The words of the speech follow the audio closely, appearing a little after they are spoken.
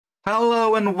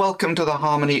Hello and welcome to the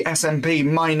Harmony SMP.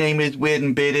 My name is Weird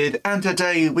and Bearded, and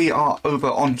today we are over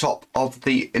on top of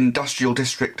the Industrial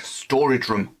District storage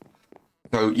room.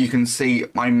 So you can see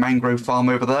my mangrove farm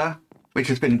over there, which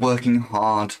has been working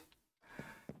hard.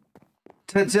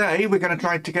 Today we're going to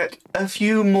try to get a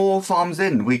few more farms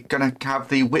in. We're going to have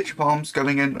the witch farms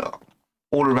going in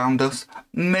all around us.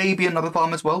 Maybe another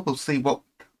farm as well. We'll see what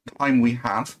time we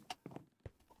have.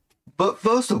 But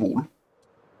first of all,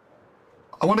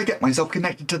 I want to get myself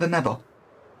connected to the Nether.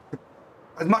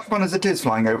 As much fun as it is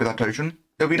flying over that ocean,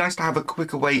 it would be nice to have a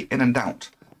quicker way in and out.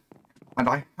 And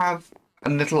I have a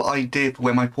little idea for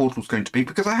where my portal's going to be,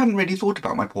 because I hadn't really thought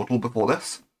about my portal before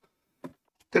this.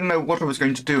 Didn't know what I was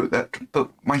going to do with it,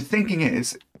 but my thinking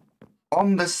is,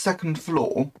 on the second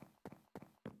floor,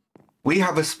 we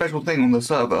have a special thing on the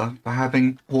server for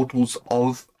having portals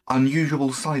of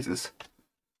unusual sizes.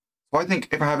 So I think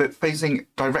if I have it facing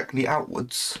directly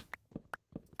outwards,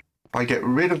 I get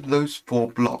rid of those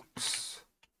 4 blocks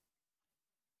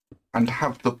and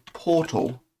have the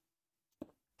portal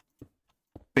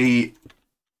be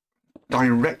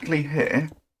directly here,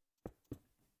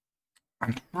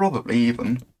 and probably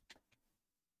even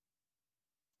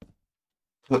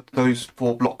put those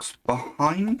 4 blocks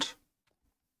behind.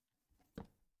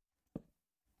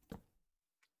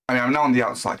 I mean, I'm now on the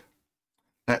outside.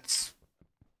 Let's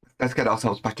get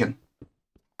ourselves back in.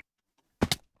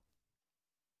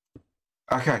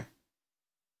 Okay.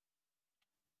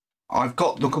 I've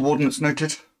got the coordinates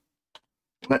noted.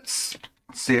 Let's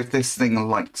see if this thing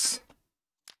lights.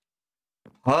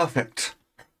 Perfect.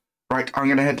 Right, I'm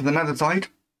going to head to the nether side,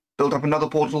 build up another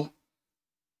portal,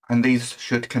 and these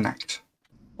should connect.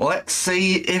 Let's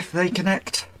see if they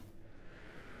connect.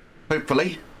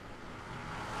 Hopefully.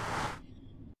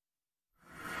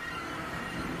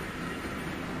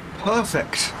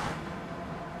 Perfect.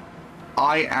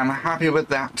 I am happy with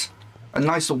that. A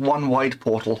nice one-wide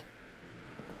portal.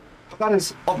 But that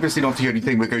is obviously not the only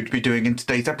thing we're going to be doing in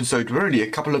today's episode. We're only a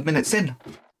couple of minutes in.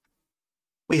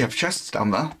 We have chests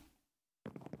down there.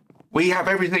 We have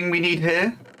everything we need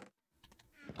here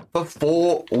for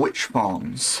 4 witch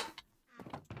farms.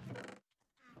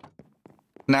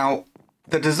 Now,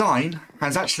 the design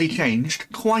has actually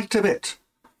changed quite a bit,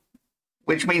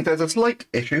 which means there's a slight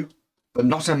issue, but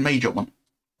not a major one.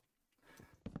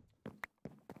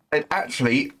 It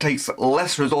actually takes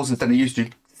less resources than it used to,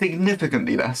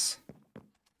 significantly less.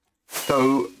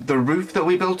 So the roof that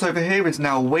we built over here is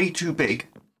now way too big.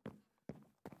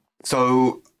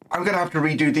 So I'm going to have to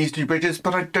redo these 2 bridges,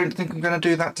 but I don't think I'm going to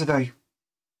do that today.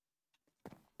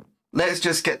 Let's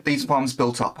just get these farms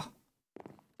built up,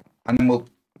 and then we'll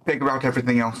figure out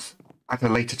everything else at a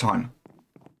later time.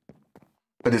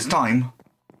 But it's time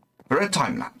for a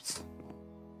time lapse.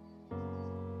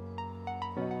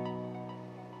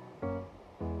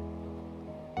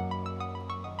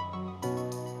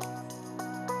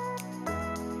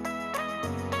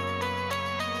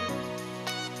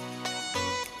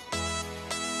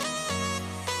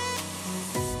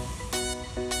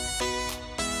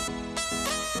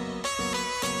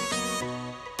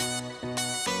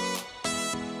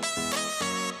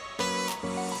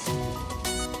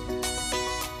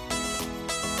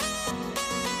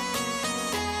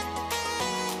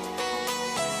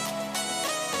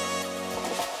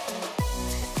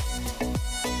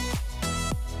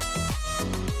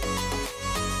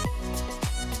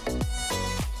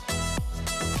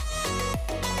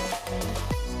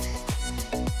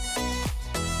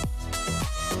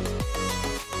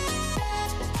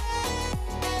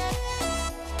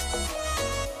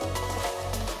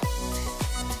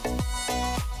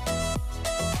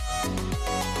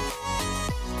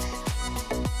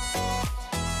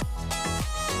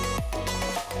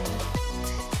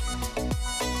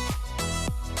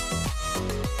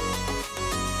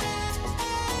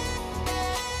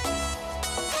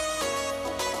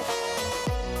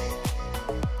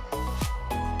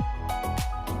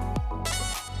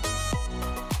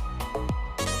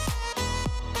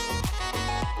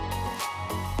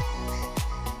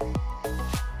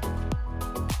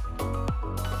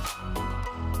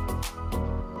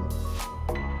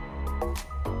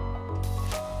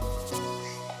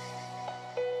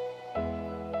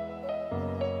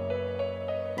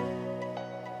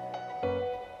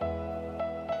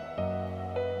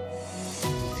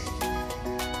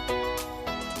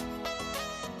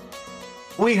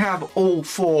 We have all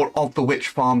 4 of the witch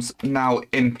farms now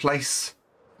in place,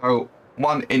 so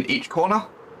 1 in each corner.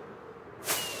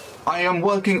 I am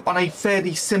working on a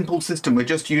fairly simple system. We're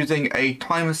just using a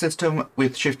timer system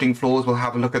with shifting floors. We'll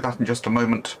have a look at that in just a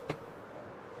moment.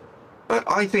 But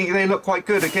I think they look quite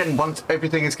good, again, once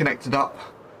everything is connected up.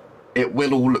 it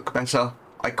will all look better.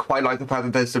 I quite like the fact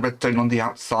that there's the redstone on the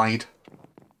outside.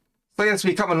 So yes,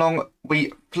 we come along,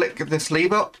 we flick this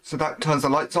lever, so that turns the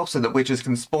lights off so that witches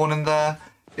can spawn in there.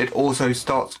 It also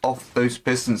starts off those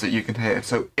pistons that you can hear.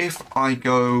 So if I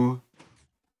go...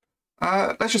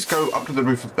 let's just go up to the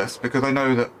roof of this, because I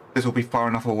know that this will be far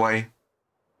enough away.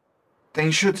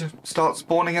 Things should start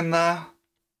spawning in there.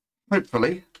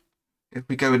 Hopefully. If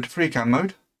we go into free cam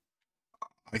mode,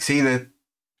 I see the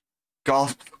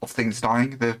gasp of things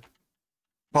dying, the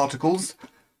particles.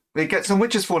 We get some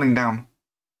witches falling down.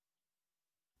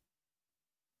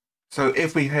 So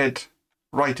if we head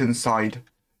right inside,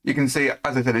 you can see,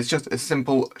 as I said, it's just a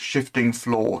simple shifting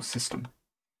floor system.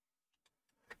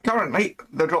 Currently,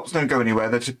 the drops don't go anywhere,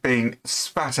 they're just being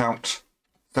spat out.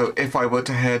 So if I were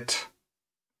to head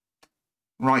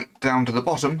right down to the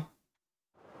bottom,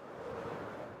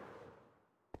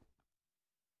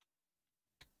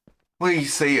 we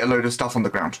see a load of stuff on the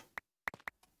ground.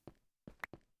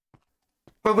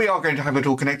 But we are going to have it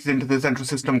all connected into the central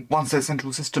system once the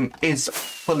central system is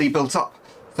fully built up.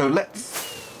 So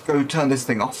let's go turn this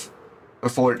thing off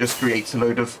before it just creates a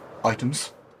load of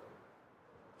items.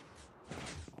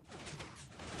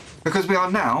 Because we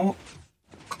are now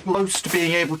close to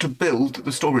being able to build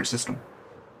the storage system.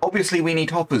 Obviously we need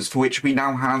hoppers, for which we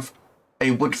now have a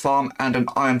wood farm and an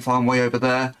iron farm way over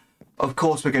there. Of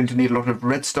course we're going to need a lot of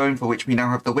redstone, for which we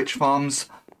now have the witch farms.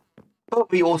 But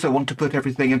we also want to put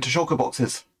everything into shulker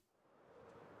boxes.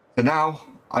 So now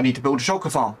I need to build a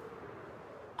shulker farm.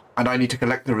 And I need to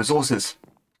collect the resources.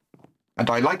 And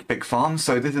I like big farms,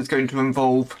 so this is going to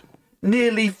involve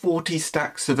nearly 40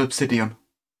 stacks of obsidian.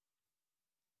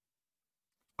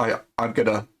 I'm going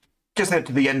to just head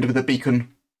to the end of the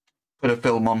beacon, put a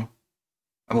film on,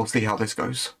 and we'll see how this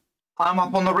goes. I'm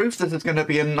up on the roof. This is going to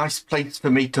be a nice place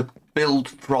for me to build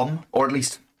from, or at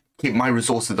least keep my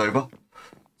resources over.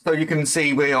 So you can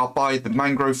see we are by the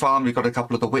mangrove farm. We've got a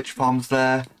couple of the witch farms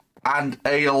there, and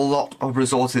a lot of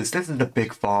resources. This is a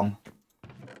big farm.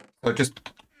 So I'm just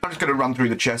going to run through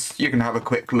the chests. You can have a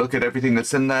quick look at everything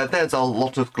that's in there. There's a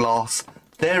lot of glass.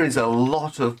 There is a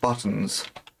lot of buttons.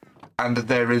 And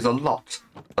there is a lot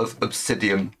of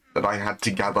obsidian that I had to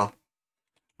gather.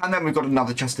 And then we've got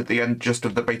another chest at the end, just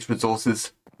of the base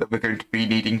resources that we're going to be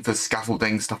needing for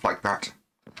scaffolding, stuff like that.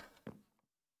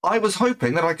 I was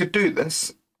hoping that I could do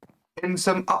this in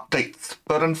some updates,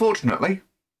 but unfortunately,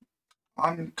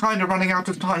 I'm kind of running out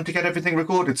of time to get everything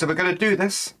recorded, so we're going to do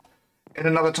this in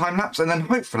another time lapse, and then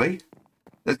hopefully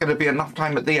there's going to be enough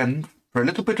time at the end for a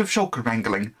little bit of shulker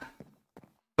wrangling.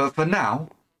 But for now,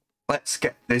 let's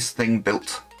get this thing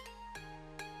built.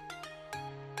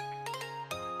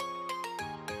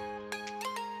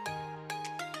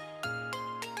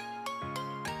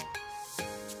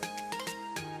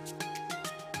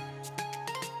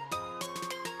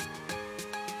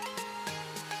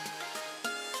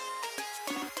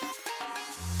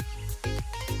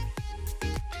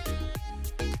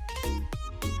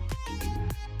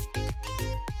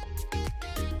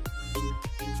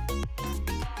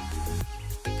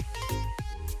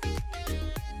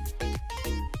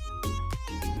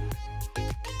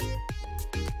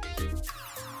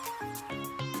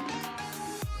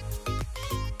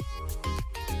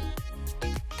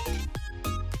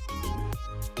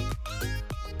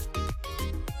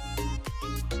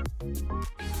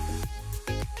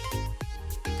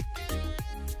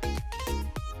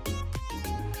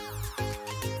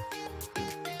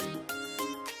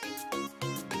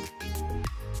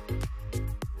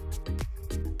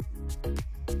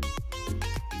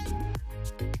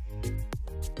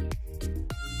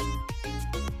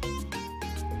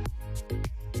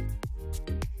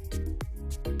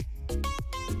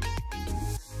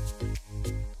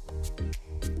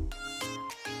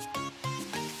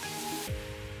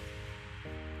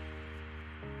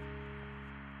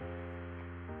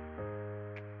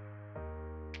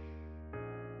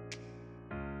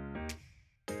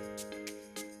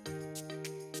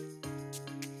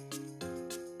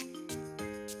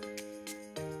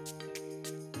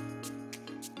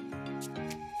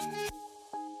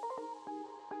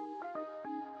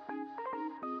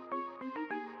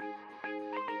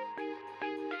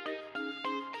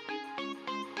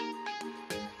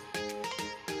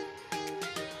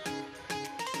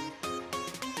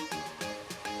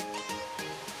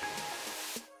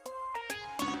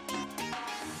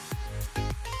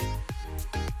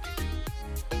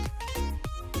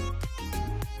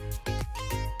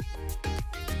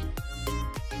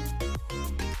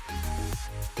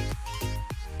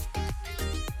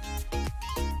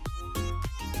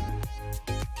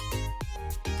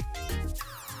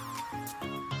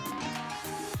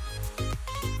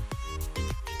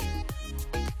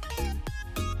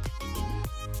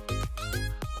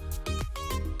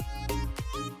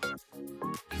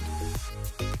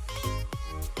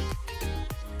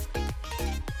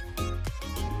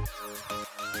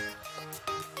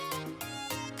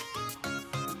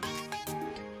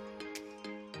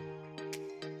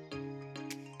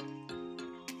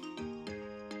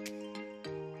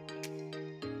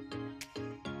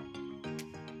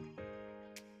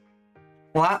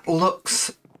 That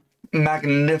looks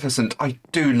magnificent. I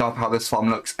do love how this farm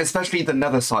looks, especially the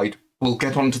nether side. We'll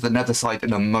get onto the nether side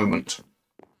in a moment.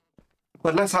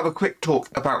 But let's have a quick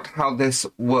talk about how this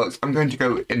works. I'm going to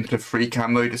go into free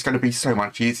cam mode. It's going to be so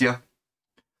much easier.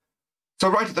 So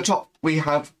right at the top, we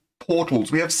have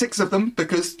portals. We have 6 of them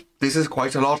because this is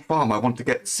quite a large farm. I want to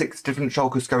get 6 different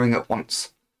shulkers going at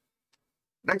once.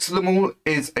 Next to them all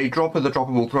is a dropper. The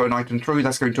dropper will throw an item through.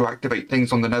 That's going to activate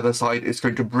things on the nether side. It's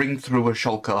going to bring through a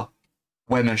shulker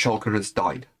when a shulker has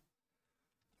died.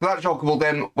 So that shulker will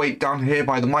then wait down here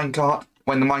by the minecart.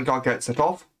 When the minecart gets set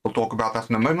off, we'll talk about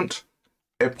that in a moment.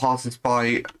 It passes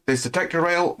by this detector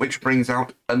rail, which brings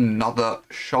out another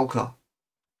shulker.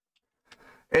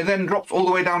 It then drops all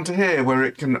the way down to here, where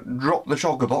it can drop the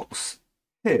shulker box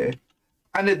here,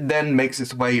 and it then makes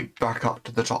its way back up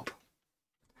to the top.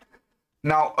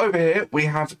 Now, over here, we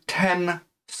have 10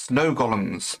 snow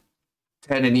golems,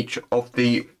 10 in each of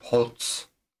the pods.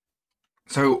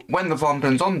 So when the farm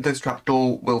turns on, this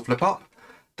trapdoor will flip up.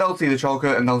 They'll see the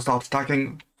shulker and they'll start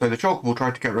attacking, so the shulker will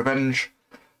try to get revenge.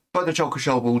 But the shulker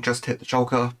shell will just hit the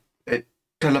shulker. It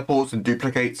teleports and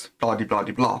duplicates, blah de blah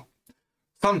de blah.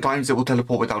 Sometimes it will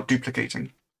teleport without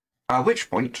duplicating. At which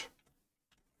point,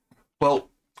 well,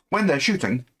 when they're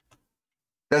shooting,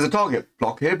 there's a target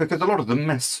block here because a lot of them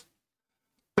miss.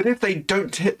 But if they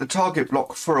don't hit the target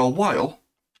block for a while,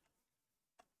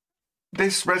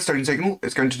 this redstone signal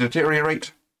is going to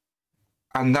deteriorate,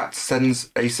 and that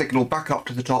sends a signal back up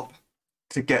to the top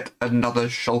to get another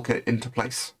shulker into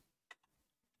place.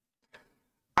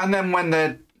 And then when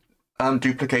they're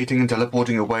duplicating and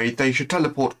teleporting away, they should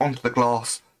teleport onto the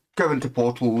glass, go into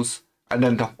portals, and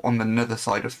end up on the nether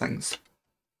side of things.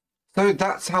 So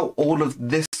that's how all of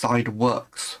this side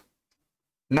works.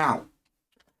 Now,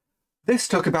 this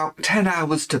took about 10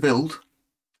 hours to build,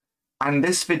 and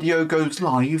this video goes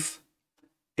live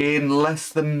in less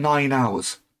than 9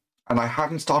 hours. And I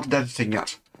haven't started editing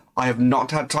yet. I have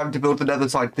not had time to build the nether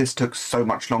side. This took so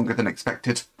much longer than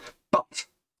expected. But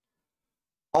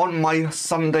on my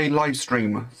Sunday live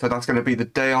stream, so that's going to be the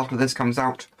day after this comes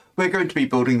out, we're going to be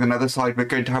building the nether side. We're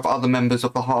going to have other members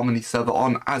of the Harmony server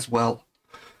on as well.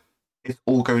 It's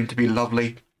all going to be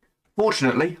lovely.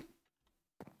 Fortunately,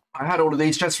 I had all of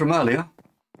these chests from earlier.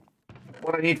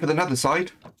 What I need for the nether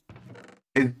side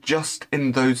is just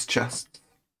in those chests.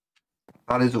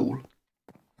 That is all.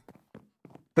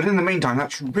 But in the meantime,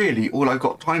 that's really all I've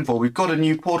got time for. We've got a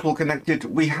new portal connected.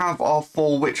 We have our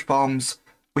 4 witch farms.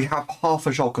 We have half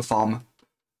a shulker farm.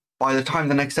 By the time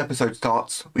the next episode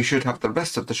starts, we should have the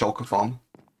rest of the shulker farm.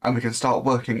 And we can start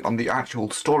working on the actual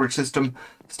storage system,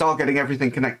 start getting everything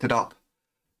connected up,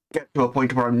 get to a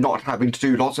point where I'm not having to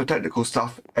do lots of technical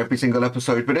stuff every single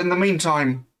episode. But in the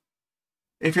meantime,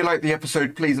 if you like the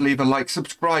episode, please leave a like,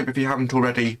 subscribe if you haven't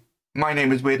already. My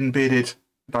name is Weird and Bearded,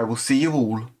 and I will see you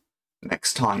all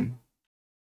next time.